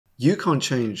You can't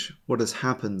change what has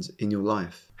happened in your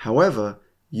life. However,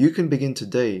 you can begin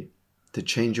today to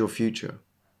change your future,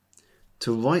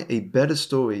 to write a better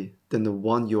story than the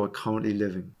one you are currently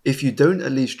living. If you don't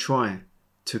at least try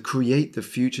to create the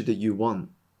future that you want,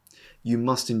 you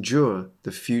must endure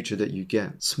the future that you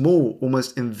get. Small,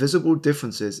 almost invisible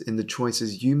differences in the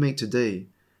choices you make today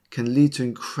can lead to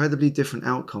incredibly different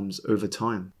outcomes over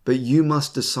time. But you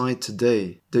must decide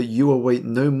today that you will wait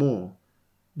no more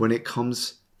when it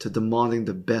comes to demanding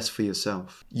the best for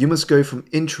yourself. You must go from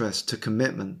interest to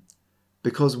commitment,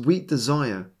 because weak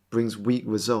desire brings weak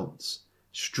results.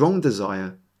 Strong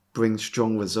desire brings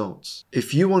strong results.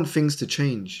 If you want things to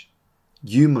change,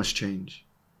 you must change.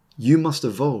 You must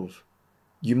evolve.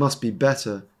 You must be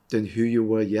better than who you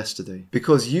were yesterday.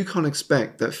 Because you can't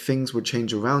expect that things will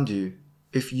change around you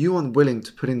if you aren't willing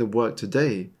to put in the work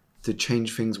today to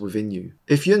change things within you.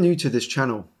 If you're new to this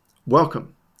channel,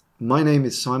 welcome. My name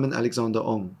is Simon Alexander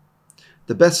Ong,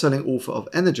 the best-selling author of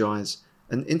Energize,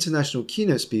 an international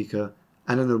keynote speaker,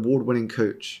 and an award-winning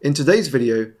coach. In today's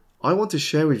video, I want to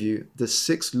share with you the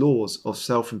 6 laws of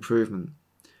self-improvement.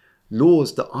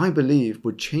 Laws that I believe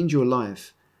would change your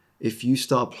life if you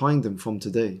start applying them from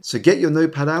today. So get your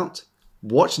notepad out,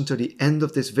 watch until the end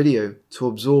of this video to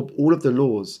absorb all of the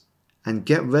laws, and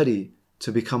get ready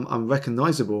to become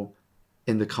unrecognizable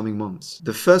in the coming months.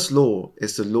 The first law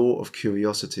is the law of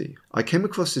curiosity. I came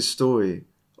across this story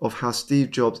of how Steve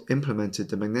Jobs implemented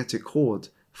the magnetic cord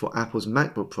for Apple's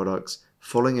MacBook products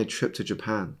following a trip to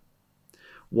Japan.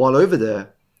 While over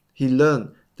there, he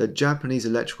learned that Japanese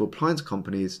electrical appliance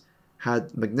companies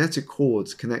had magnetic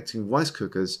cords connecting rice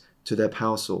cookers to their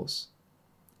power source.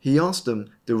 He asked them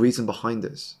the reason behind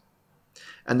this,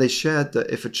 and they shared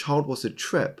that if a child was to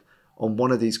trip on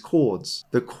one of these cords,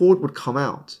 the cord would come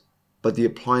out, but the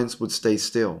appliance would stay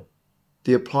still.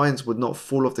 The appliance would not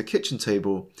fall off the kitchen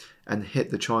table and hit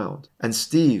the child. And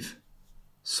Steve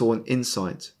saw an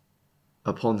insight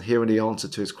upon hearing the answer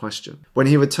to his question. When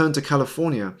he returned to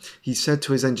California, he said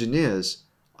to his engineers,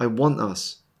 "I want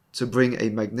us to bring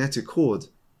a magnetic cord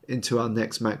into our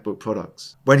next MacBook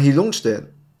products." When he launched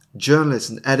it, journalists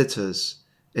and editors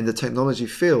in the technology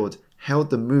field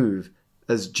hailed the move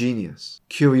as genius.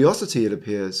 Curiosity, it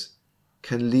appears,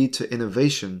 can lead to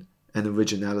innovation and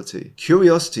originality.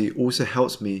 Curiosity also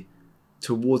helps me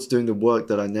towards doing the work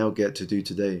that I now get to do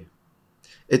today.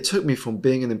 It took me from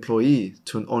being an employee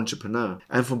to an entrepreneur,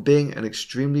 and from being an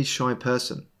extremely shy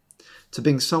person to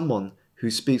being someone who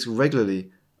speaks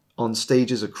regularly on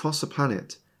stages across the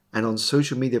planet and on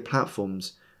social media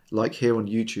platforms like here on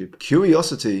YouTube.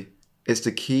 Curiosity is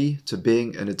the key to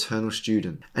being an eternal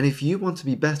student. And if you want to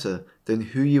be better than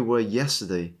who you were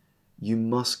yesterday, you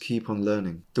must keep on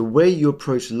learning. The way you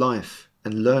approach life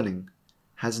and learning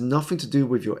has nothing to do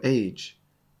with your age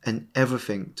and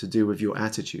everything to do with your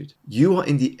attitude. You are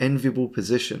in the enviable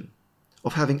position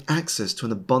of having access to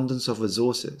an abundance of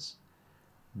resources,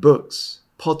 books,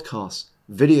 podcasts,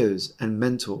 videos, and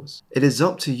mentors. It is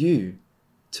up to you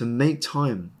to make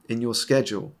time in your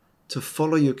schedule to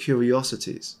follow your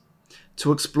curiosities,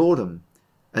 to explore them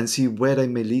and see where they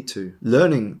may lead to.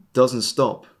 Learning doesn't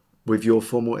stop with your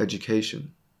formal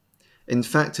education. In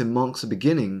fact, it marks the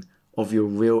beginning of your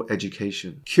real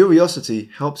education. Curiosity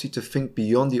helps you to think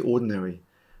beyond the ordinary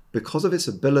because of its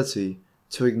ability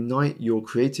to ignite your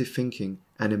creative thinking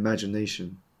and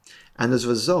imagination. And as a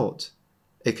result,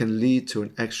 it can lead to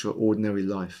an extraordinary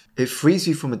life. It frees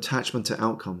you from attachment to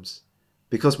outcomes,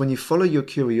 because when you follow your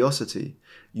curiosity,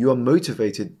 you are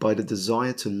motivated by the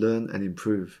desire to learn and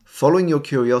improve. Following your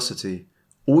curiosity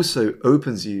also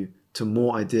opens you to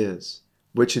more ideas,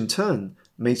 which in turn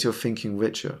makes your thinking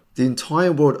richer. The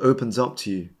entire world opens up to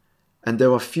you, and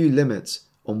there are few limits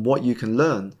on what you can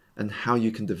learn and how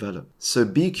you can develop. So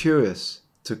be curious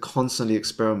to constantly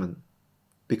experiment,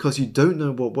 because you don't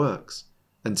know what works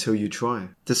until you try.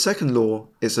 The second law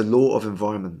is the law of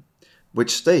environment,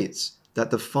 which states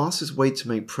that the fastest way to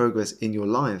make progress in your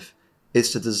life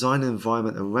is to design an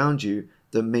environment around you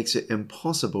that makes it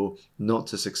impossible not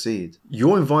to succeed.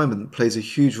 Your environment plays a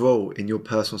huge role in your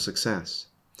personal success,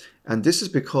 and this is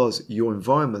because your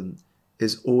environment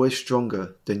is always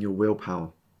stronger than your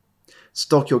willpower.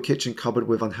 Stock your kitchen cupboard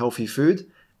with unhealthy food,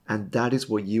 and that is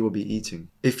what you will be eating.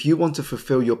 If you want to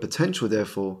fulfill your potential,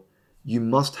 therefore, you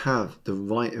must have the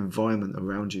right environment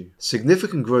around you.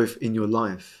 Significant growth in your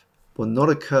life will not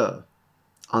occur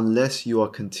unless you are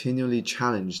continually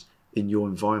challenged in your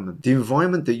environment. The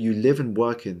environment that you live and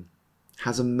work in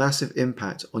has a massive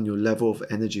impact on your level of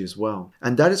energy as well.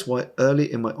 And that is why early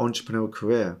in my entrepreneurial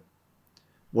career,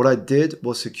 what I did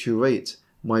was to curate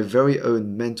my very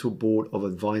own mental board of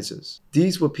advisors.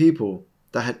 These were people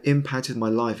that had impacted my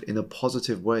life in a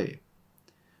positive way,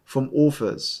 from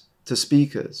authors to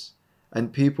speakers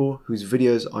and people whose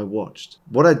videos I watched.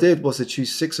 What I did was to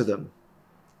choose 6 of them,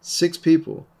 6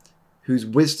 people whose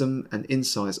wisdom and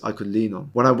insights I could lean on.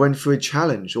 When I went through a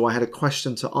challenge or I had a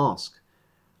question to ask,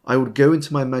 I would go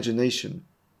into my imagination,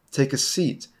 take a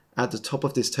seat at the top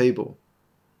of this table,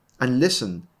 and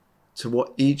listen to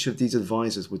what each of these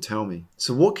advisors would tell me.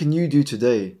 So what can you do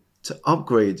today to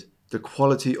upgrade the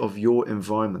quality of your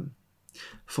environment?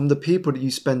 From the people that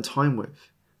you spend time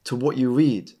with, to what you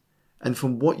read, and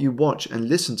from what you watch and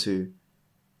listen to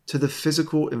the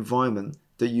physical environment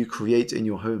that you create in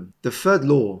your home. The third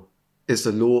law is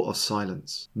the law of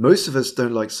silence. Most of us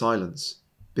don't like silence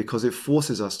because it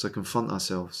forces us to confront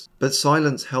ourselves. But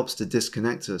silence helps to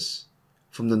disconnect us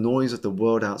from the noise of the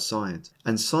world outside.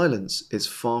 And silence is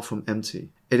far from empty.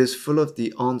 It is full of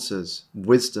the answers,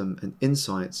 wisdom, and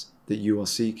insights that you are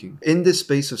seeking. In this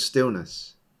space of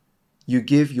stillness, you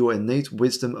give your innate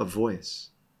wisdom a voice.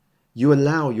 You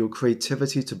allow your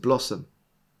creativity to blossom,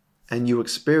 and you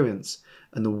experience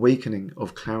an awakening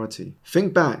of clarity.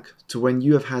 Think back to when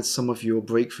you have had some of your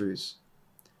breakthroughs.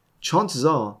 Chances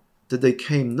are that they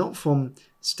came not from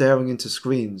staring into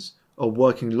screens or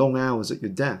working long hours at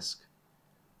your desk,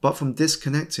 but from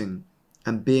disconnecting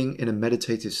and being in a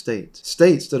meditative state.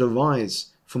 States that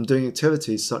arise from doing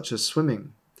activities such as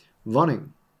swimming,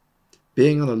 running,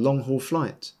 being on a long-haul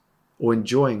flight, or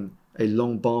enjoying a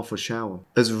long bath or shower.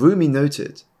 As Rumi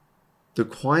noted, the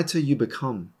quieter you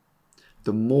become,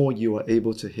 the more you are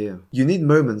able to hear. You need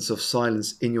moments of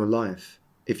silence in your life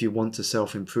if you want to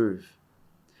self-improve.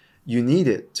 You need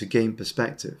it to gain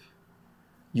perspective.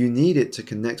 You need it to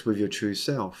connect with your true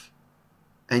self.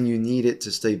 And you need it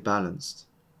to stay balanced.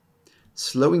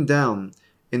 Slowing down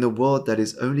in a world that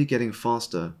is only getting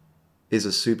faster is a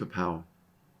superpower.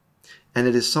 And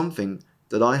it is something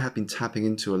that I have been tapping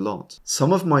into a lot.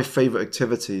 Some of my favorite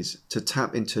activities to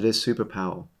tap into this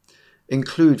superpower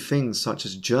include things such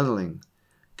as journaling,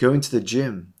 going to the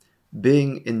gym,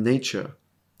 being in nature,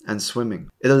 and swimming.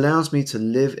 It allows me to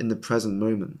live in the present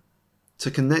moment, to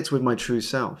connect with my true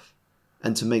self,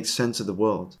 and to make sense of the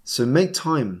world. So make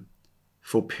time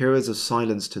for periods of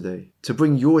silence today, to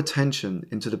bring your attention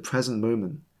into the present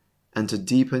moment and to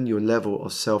deepen your level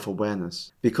of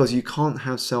self-awareness, because you can't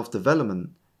have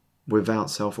self-development without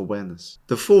self-awareness.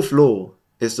 The fourth law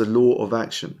is the law of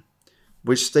action,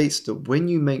 which states that when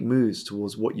you make moves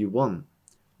towards what you want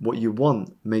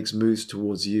makes moves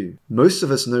towards you. Most of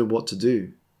us know what to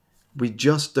do. We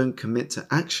just don't commit to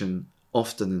action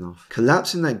often enough.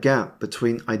 Collapsing that gap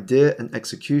between idea and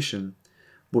execution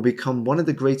will become one of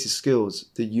the greatest skills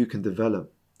that you can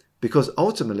develop, because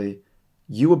ultimately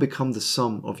you will become the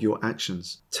sum of your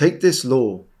actions. Take this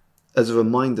law as a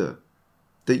reminder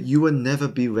that you will never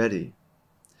be ready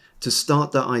to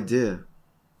start that idea,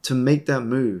 to make that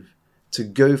move, to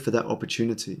go for that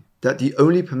opportunity. That the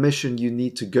only permission you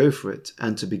need to go for it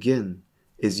and to begin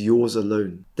is yours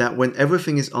alone. That when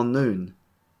everything is unknown,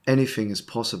 anything is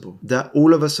possible. That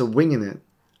all of us are winging it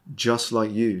just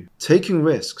like you. Taking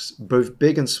risks, both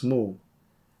big and small,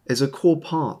 is a core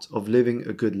part of living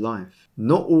a good life.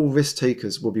 Not all risk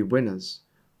takers will be winners,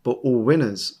 but all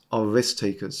winners are risk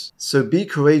takers. So be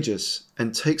courageous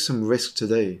and take some risk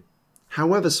today,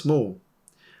 however small,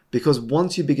 because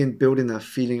once you begin building that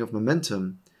feeling of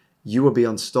momentum, you will be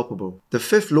unstoppable. The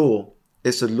fifth law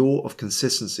is the law of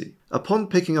consistency. Upon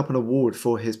picking up an award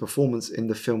for his performance in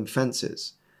the film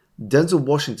Fences, Denzel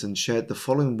Washington shared the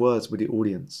following words with the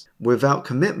audience: "Without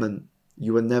commitment,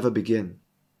 you will never begin.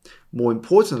 More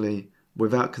importantly,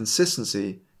 without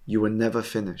consistency, you will never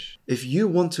finish." If you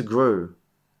want to grow,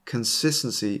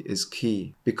 consistency is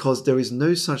key, because there is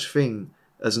no such thing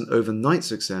as an overnight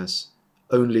success,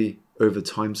 only over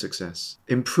time success.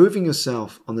 Improving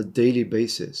yourself on a daily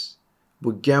basis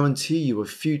will guarantee you a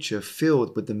future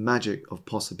filled with the magic of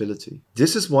possibility.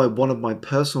 This is why one of my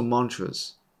personal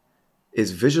mantras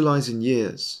is visualize in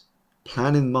years,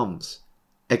 plan in months,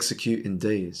 execute in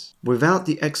days. Without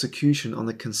the execution on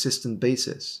a consistent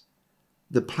basis,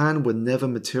 the plan would never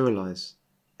materialize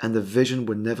and the vision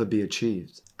would never be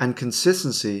achieved. And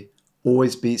consistency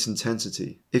always beats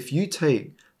intensity. If you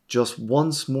take just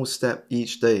one small step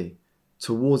each day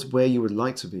towards where you would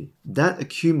like to be, that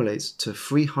accumulates to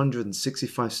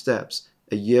 365 steps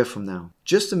a year from now.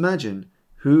 Just imagine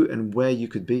who and where you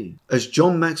could be. As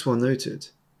John Maxwell noted,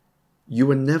 you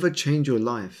will never change your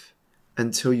life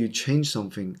until you change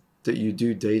something that you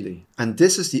do daily. And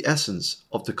this is the essence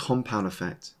of the compound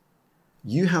effect.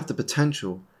 You have the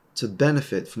potential to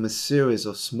benefit from a series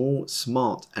of small,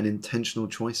 smart, and intentional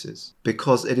choices,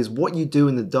 because it is what you do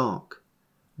in the dark,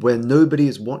 where nobody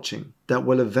is watching, that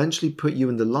will eventually put you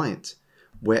in the light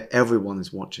where everyone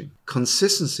is watching.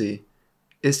 Consistency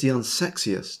is the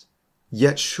unsexiest,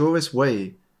 yet surest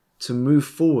way to move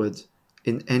forward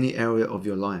in any area of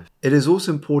your life. It is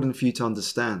also important for you to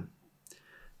understand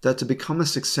that to become a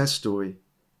success story,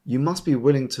 you must be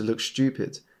willing to look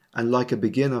stupid and like a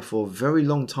beginner for a very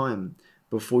long time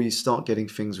before you start getting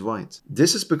things right.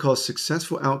 This is because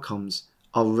successful outcomes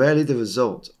are rarely the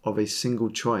result of a single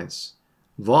choice,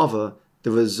 rather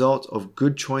the result of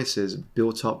good choices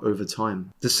built up over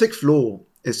time. The sixth law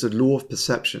is the law of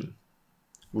perception.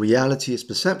 Reality is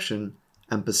perception,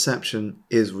 and perception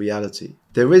is reality.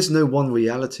 There is no one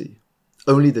reality,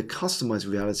 only the customized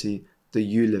reality that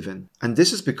you live in. And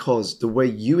this is because the way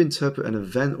you interpret an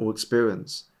event or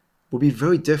experience will be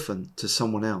very different to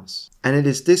someone else. And it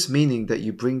is this meaning that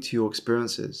you bring to your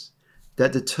experiences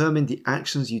that determine the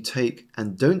actions you take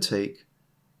and don't take,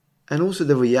 and also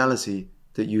the reality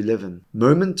that you live in.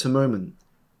 Moment to moment,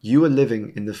 you are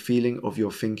living in the feeling of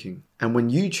your thinking. And when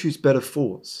you choose better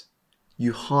thoughts,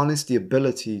 you harness the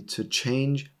ability to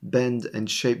change, bend, and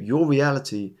shape your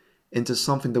reality into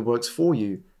something that works for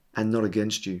you and not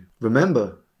against you.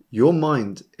 Remember, your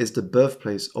mind is the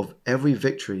birthplace of every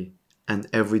victory and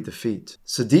every defeat.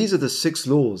 So these are the 6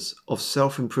 laws of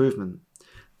self-improvement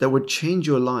that would change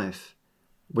your life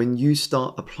when you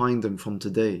start applying them from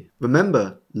today.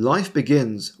 Remember, life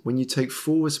begins when you take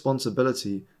full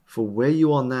responsibility for where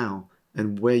you are now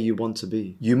and where you want to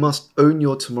be. You must own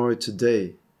your tomorrow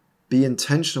today, be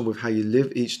intentional with how you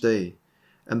live each day,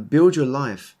 and build your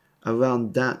life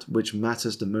around that which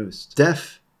matters the most.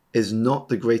 Death is not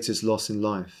the greatest loss in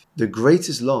life. The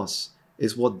greatest loss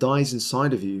is what dies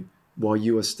inside of you while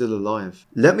you are still alive.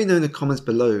 Let me know in the comments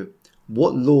below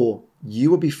what law you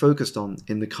will be focused on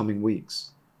in the coming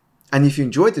weeks. And if you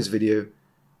enjoyed this video,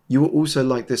 you will also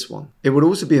like this one. It would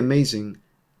also be amazing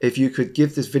if you could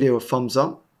give this video a thumbs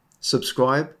up,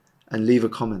 subscribe, and leave a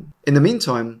comment. In the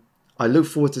meantime, I look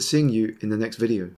forward to seeing you in the next video.